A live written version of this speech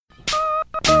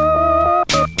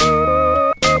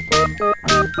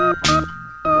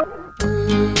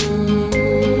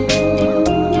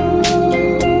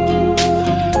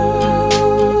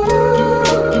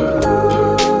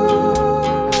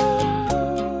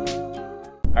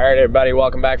All right, everybody,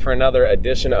 welcome back for another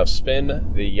edition of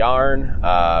Spin the Yarn.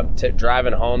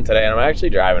 Driving home today, and I'm actually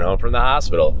driving home from the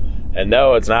hospital. And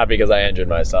no, it's not because I injured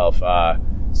myself.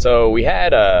 So we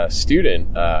had a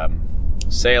student,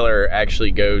 sailor, actually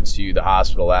go to the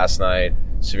hospital last night,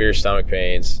 severe stomach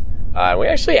pains. We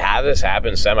actually have this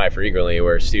happen semi-frequently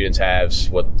where students have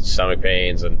stomach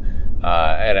pains, and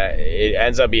it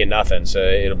ends up being nothing. So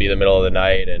it'll be the middle of the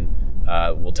night, and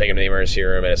we'll take them to the emergency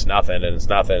room, and it's nothing.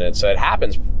 And so it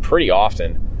happens pretty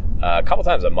often, a couple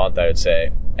times a month, I would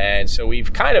say. And so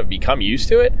we've kind of become used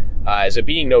to it as it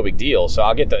being no big deal. So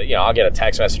I'll get a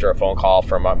text message or a phone call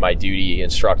from my duty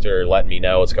instructor letting me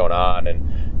know what's going on,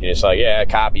 and it's like, yeah,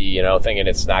 copy, thinking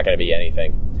it's not going to be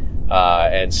anything.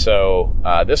 And so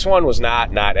this one was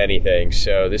not anything.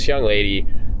 So this young lady,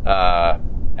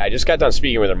 I just got done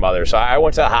speaking with her mother. So I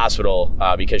went to the hospital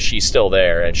because she's still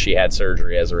there, and she had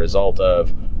surgery as a result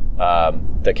of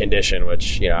the condition,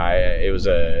 which, it was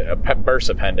a burst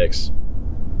appendix.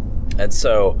 And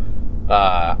so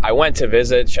I went to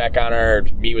visit, check on her,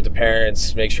 meet with the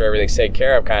parents, make sure everything's taken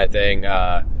care of, kind of thing.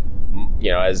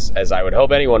 As I would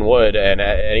hope anyone would, and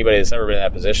anybody that's ever been in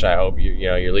that position, I hope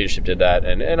your leadership did that,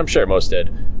 and I'm sure most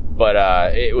did. But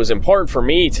it was important for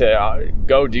me to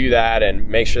go do that and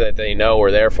make sure that they know we're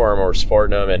there for them, we're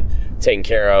supporting them, and taking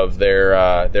care of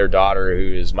their daughter,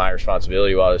 who is my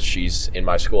responsibility while she's in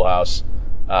my schoolhouse.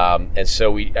 And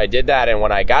so I did that, and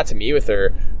when I got to meet with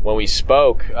her, when we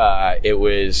spoke, it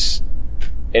was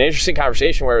an interesting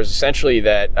conversation where it was essentially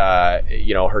that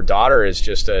her daughter is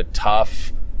just a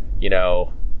tough,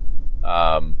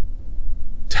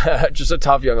 just a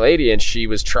tough young lady, and she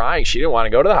was trying. She didn't want to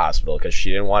go to the hospital because she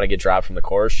didn't want to get dropped from the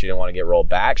course. She didn't want to get rolled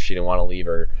back. She didn't want to leave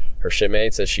her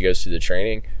shipmates as she goes through the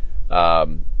training,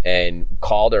 and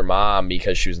called her mom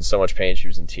because she was in so much pain. She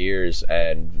was in tears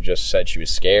and just said she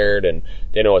was scared and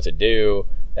didn't know what to do.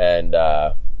 And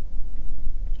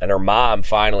her mom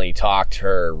finally talked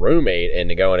her roommate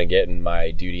into going and getting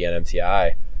my duty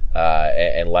NMTI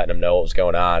and letting them know what was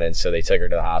going on. And so they took her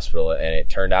to the hospital, and it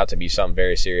turned out to be something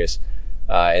very serious.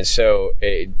 And so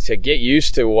to get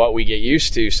used to what we get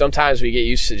used to, sometimes we get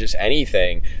used to just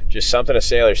anything, just something a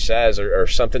sailor says or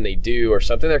something they do or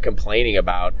something they're complaining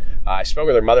about. I spoke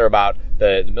with her mother about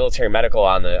the military medical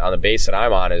on the base that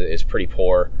I'm on is pretty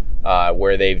poor,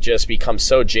 where they've just become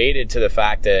so jaded to the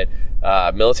fact that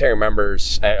military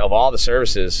members of all the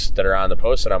services that are on the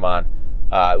post that I'm on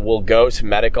will go to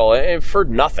medical and for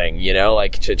nothing,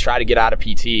 like to try to get out of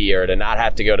PT or to not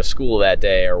have to go to school that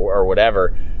day or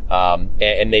whatever.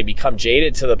 And they become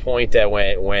jaded to the point that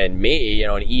when me,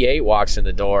 an E8 walks in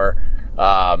the door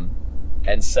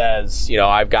and says,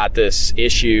 I've got this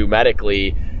issue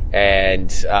medically,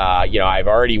 and I've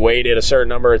already waited a certain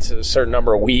number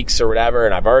of weeks or whatever,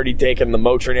 and I've already taken the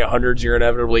Motrin 800s you're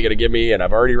inevitably going to give me, and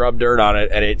I've already rubbed dirt on it,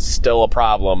 and it's still a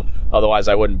problem. Otherwise,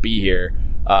 I wouldn't be here.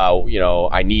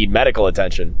 I need medical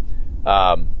attention.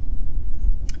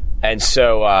 And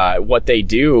so what they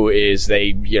do is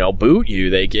they, boot you.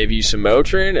 They give you some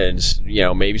Motrin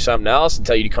and, maybe something else and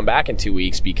tell you to come back in 2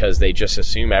 weeks because they just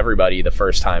assume everybody the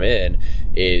first time in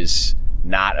is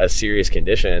not a serious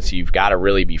condition. And so you've got to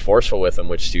really be forceful with them,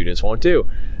 which students won't do.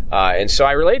 And so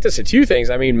I relate this to two things.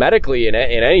 I mean, medically, in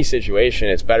any situation,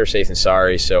 it's better safe than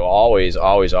sorry. So always,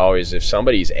 always, always, if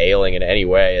somebody's ailing in any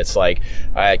way, it's like,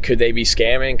 could they be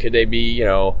scamming? Could they be,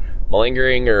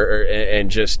 malingering and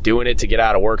just doing it to get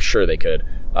out of work? Sure, they could.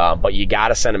 But you got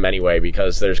to send them anyway,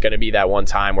 because there's going to be that one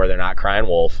time where they're not crying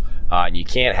wolf. And you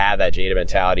can't have that jaded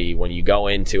mentality when you go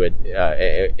into it,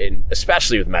 and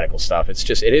especially with medical stuff.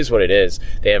 It is what it is.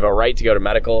 They have a right to go to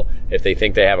medical if they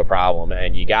think they have a problem,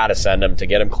 and you got to send them to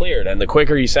get them cleared. And the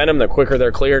quicker you send them, the quicker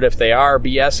they're cleared if they are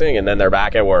BSing, and then they're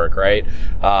back at work, right?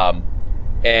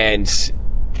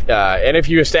 And if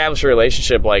you establish a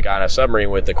relationship like on a submarine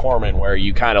with the corpsman where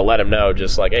you kind of let them know,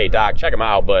 just like, hey, doc, check them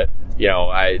out, but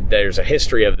there's a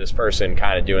history of this person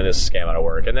kind of doing this scam out of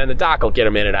work, and then the doc will get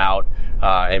them in and out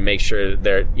and make sure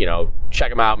they're, check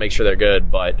them out, make sure they're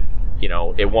good, but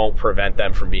it won't prevent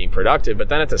them from being productive. But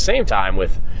then at the same time,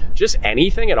 with just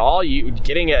anything at all, you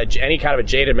getting any kind of a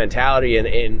jaded mentality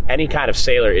in any kind of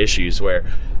sailor issues where,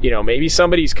 maybe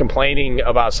somebody's complaining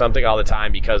about something all the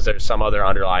time because there's some other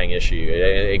underlying issue.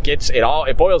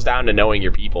 It boils down to knowing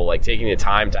your people, like taking the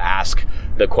time to ask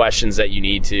the questions that you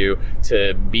need to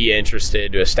be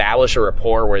interested, to establish a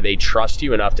rapport where they trust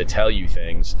you enough to tell you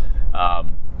things.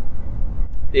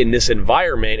 In this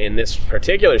environment, in this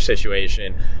particular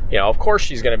situation, of course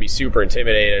she's going to be super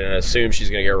intimidated and assume she's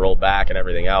going to get rolled back and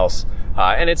everything else.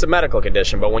 And it's a medical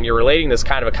condition, but when you're relating this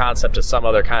kind of a concept to some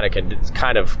other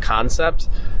kind of concept,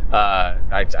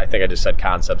 I think I just said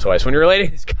concept twice. When you're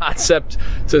relating this concept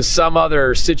to some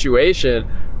other situation,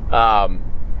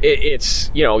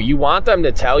 it's, you want them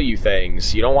to tell you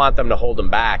things. You don't want them to hold them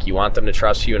back. You want them to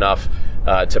trust you enough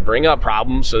to bring up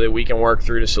problems so that we can work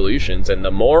through the solutions. And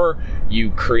the more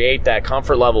you create that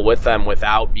comfort level with them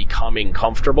without becoming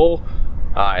comfortable,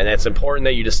 and it's important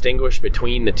that you distinguish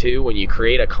between the two. When you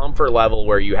create a comfort level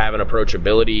where you have an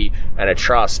approachability and a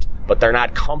trust, but they're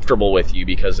not comfortable with you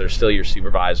because they're still your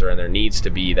supervisor, and there needs to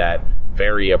be that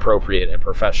very appropriate and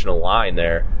professional line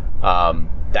there.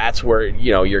 That's where,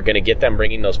 you're going to get them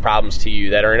bringing those problems to you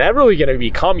that are inevitably going to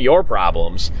become your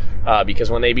problems,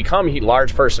 because when they become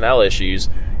large personnel issues,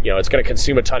 it's going to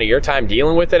consume a ton of your time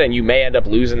dealing with it, and you may end up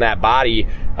losing that body.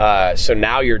 So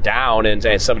now you're down,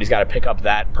 and somebody's got to pick up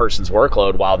that person's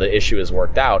workload while the issue is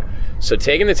worked out. So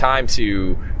taking the time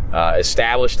to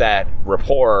establish that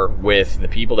rapport with the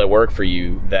people that work for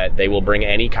you, that they will bring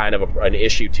any kind of an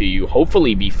issue to you,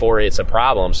 hopefully before it's a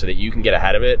problem, so that you can get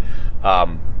ahead of it,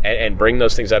 and bring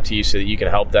those things up to you so that you can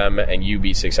help them and you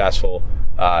be successful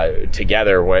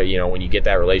together. When you get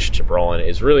that relationship rolling,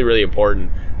 is really, really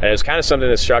important. And it was kind of something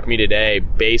that struck me today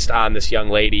based on this young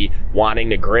lady wanting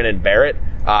to grin and bear it.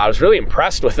 I was really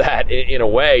impressed with that in a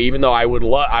way, even though I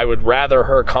would rather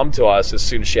her come to us as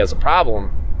soon as she has a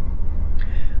problem.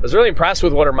 I was really impressed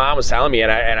with what her mom was telling me,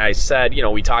 and I said,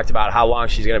 we talked about how long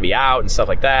she's going to be out and stuff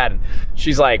like that, and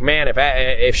she's like, man,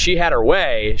 if she had her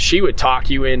way, she would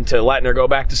talk you into letting her go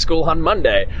back to school on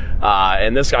Monday.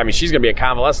 And she's going to be in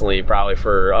convalescent leave probably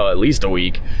for at least a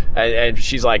week, and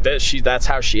she's like, that's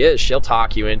how she is. She'll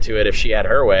talk you into it if she had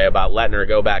her way about letting her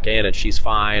go back in, and she's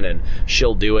fine, and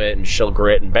she'll do it, and she'll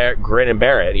grin and bear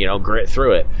it, grit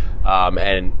through it.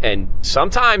 And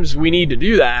sometimes we need to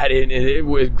do that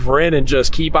with grin and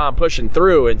just keep on pushing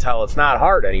through until it's not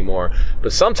hard anymore.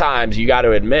 But sometimes you got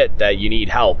to admit that you need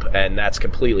help, and that's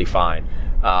completely fine.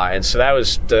 And so that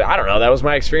was that was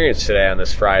my experience today on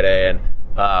this Friday. And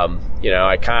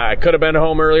I could have been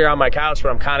home earlier on my couch, but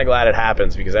I'm kind of glad it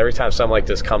happens, because every time something like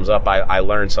this comes up, I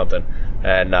learn something.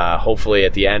 And hopefully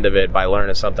at the end of it, by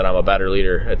learning something, I'm a better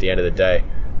leader at the end of the day.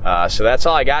 So that's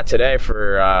all I got today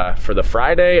for the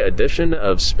Friday edition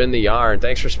of Spin the Yarn.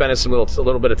 Thanks for spending a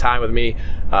little bit of time with me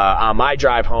on my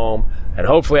drive home, and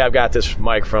hopefully I've got this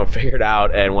microphone figured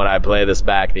out, and when I play this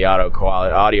back, the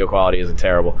audio quality isn't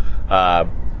terrible.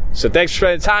 So thanks for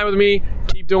spending time with me.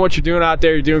 Keep doing what you're doing out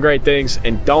there. You're doing great things,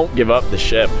 and don't give up the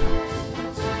ship.